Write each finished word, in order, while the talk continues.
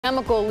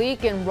Chemical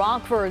leak in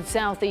Rockford's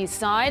southeast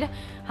side,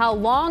 how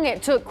long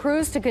it took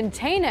crews to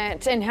contain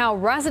it, and how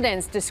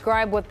residents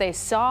describe what they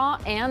saw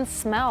and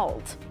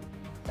smelled.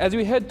 As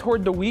we head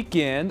toward the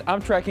weekend,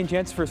 I'm tracking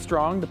chances for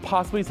strong to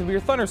possibly severe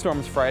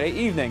thunderstorms Friday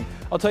evening.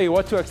 I'll tell you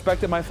what to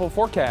expect in my full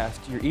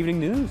forecast. Your evening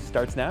news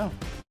starts now.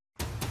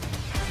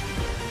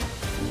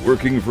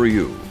 Working for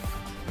you.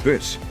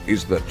 This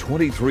is the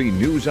 23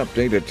 News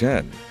Update at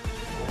 10.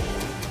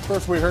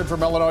 First, we heard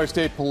from Illinois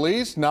State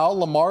Police. Now,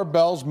 Lamar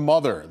Bell's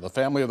mother. The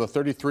family of the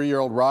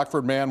 33-year-old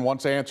Rockford man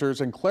wants answers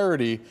and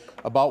clarity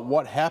about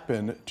what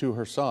happened to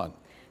her son.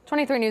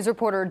 23 News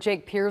reporter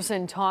Jake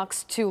Pearson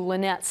talks to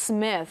Lynette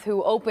Smith,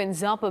 who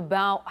opens up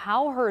about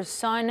how her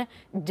son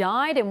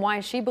died and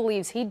why she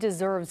believes he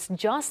deserves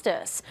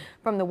justice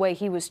from the way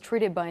he was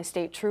treated by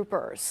state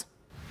troopers.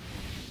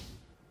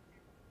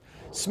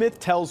 Smith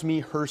tells me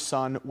her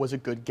son was a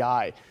good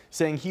guy,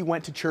 saying he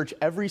went to church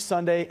every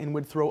Sunday and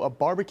would throw a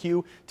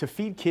barbecue to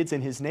feed kids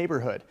in his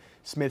neighborhood.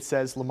 Smith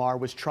says Lamar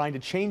was trying to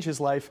change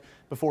his life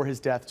before his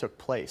death took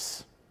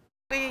place.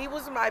 He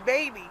was my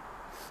baby.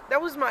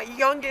 That was my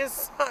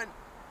youngest son.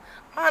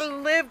 I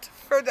lived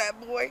for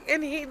that boy,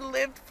 and he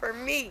lived for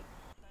me.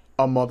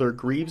 A mother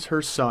grieves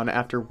her son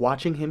after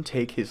watching him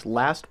take his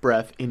last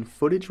breath in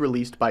footage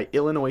released by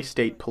Illinois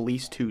State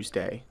Police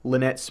Tuesday.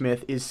 Lynette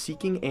Smith is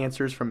seeking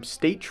answers from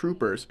state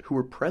troopers who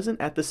were present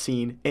at the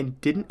scene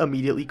and didn't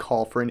immediately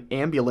call for an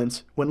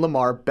ambulance when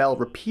Lamar Bell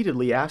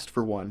repeatedly asked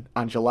for one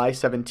on July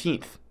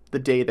 17th, the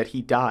day that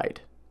he died.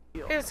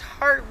 It's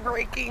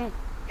heartbreaking.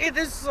 It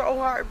is so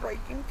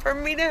heartbreaking for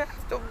me to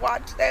have to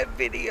watch that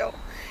video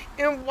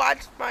and watch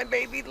my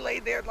baby lay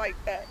there like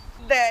that.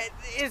 That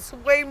is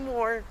way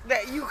more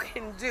that you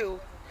can do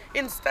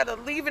instead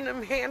of leaving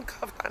him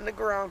handcuffed on the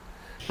ground.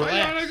 Why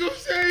y'all not gonna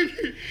save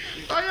me?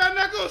 Why y'all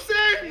not gonna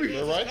save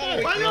me?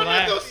 Why y'all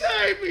not gonna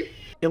save me?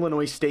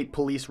 Illinois State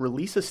Police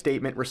release a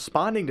statement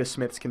responding to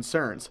Smith's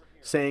concerns,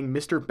 saying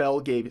Mr. Bell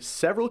gave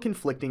several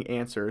conflicting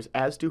answers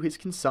as to his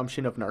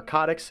consumption of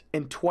narcotics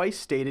and twice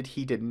stated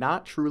he did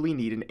not truly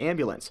need an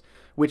ambulance,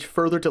 which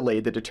further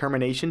delayed the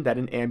determination that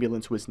an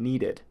ambulance was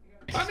needed.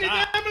 I need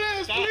an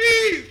ambulance,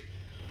 please!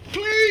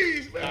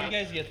 Please, man.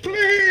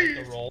 Please.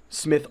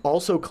 Smith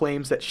also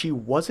claims that she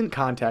wasn't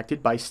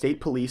contacted by state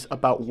police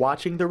about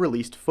watching the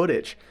released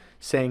footage,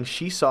 saying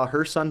she saw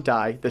her son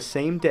die the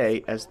same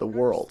day as the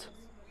world.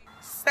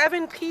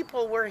 7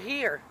 people were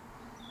here.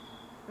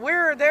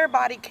 Where are their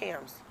body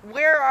cams?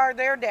 Where are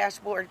their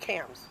dashboard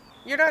cams?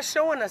 You're not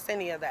showing us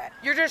any of that.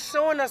 You're just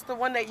showing us the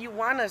one that you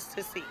want us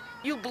to see.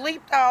 You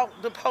bleeped out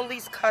the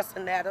police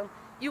cussing at him.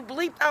 You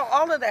bleeped out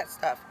all of that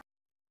stuff.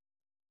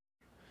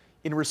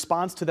 In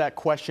response to that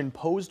question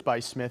posed by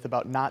Smith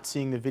about not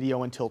seeing the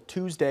video until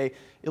Tuesday,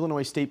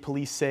 Illinois State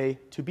Police say,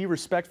 to be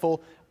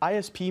respectful,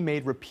 ISP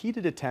made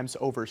repeated attempts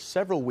over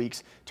several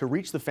weeks to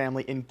reach the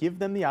family and give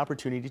them the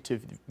opportunity to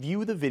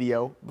view the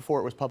video before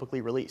it was publicly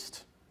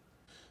released.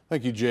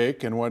 Thank you,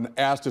 Jake. And when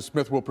asked if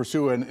Smith will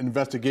pursue an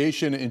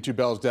investigation into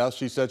Bell's death,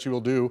 she said she will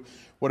do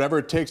whatever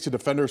it takes to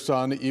defend her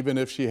son, even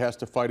if she has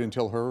to fight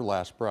until her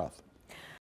last breath.